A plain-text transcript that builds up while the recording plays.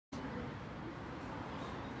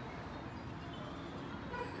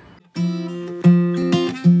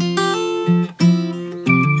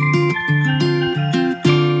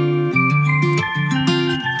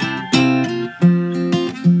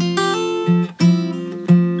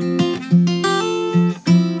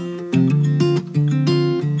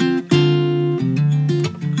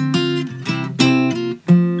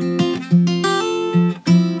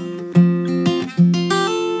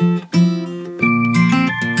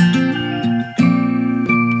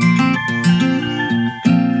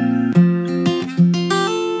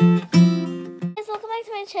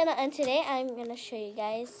and today I'm gonna show you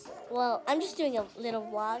guys. Well, I'm just doing a little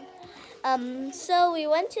vlog. So we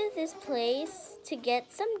went to this place to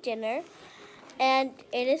get some dinner, and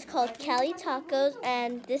it is called Cali Tacos,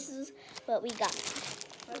 and this is what we got.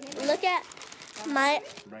 Look at mine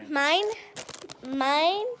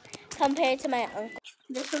compared to my uncle.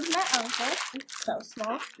 This was my uncle. It's so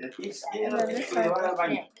small. And then this one is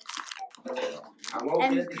big.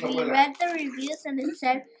 And we read the reviews, and it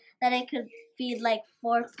said that it could feed like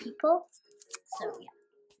 4 people. So yeah.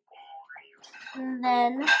 And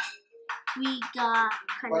then we got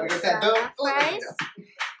fries,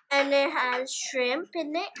 and it has shrimp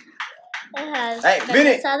in it. It has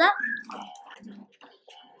asada.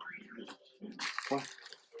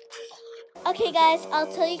 Okay, guys,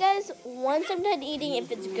 I'll tell you guys once I'm done eating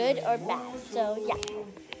if it's good or bad. So yeah.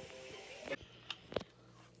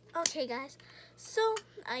 Okay, guys. So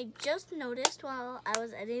I just noticed while I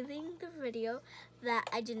was editing the video that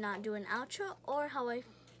I did not do an outro or how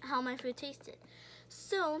my food tasted.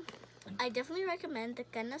 So I definitely recommend the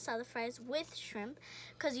carne asada fries with shrimp,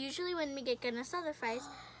 because usually when we get carne asada fries,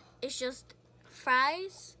 it's just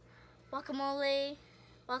fries, guacamole,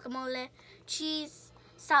 cheese,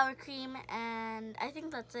 sour cream, and I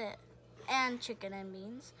think that's it. And chicken and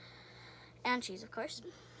beans. And cheese, of course.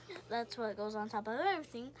 That's what goes on top of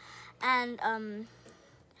everything. And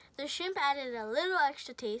the shrimp added a little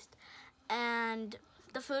extra taste, and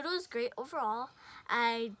the food was great overall.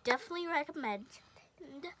 I definitely recommend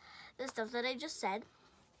the stuff that I just said,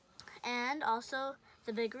 and also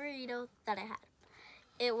the big burrito that I had.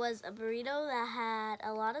 It was a burrito that had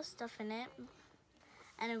a lot of stuff in it,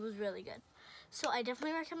 and it was really good. So I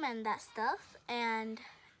definitely recommend that stuff, and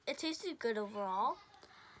it tasted good overall.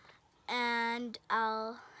 And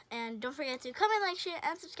don't forget to comment, like, share,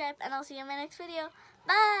 and subscribe, and I'll see you in my next video.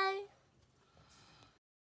 Bye!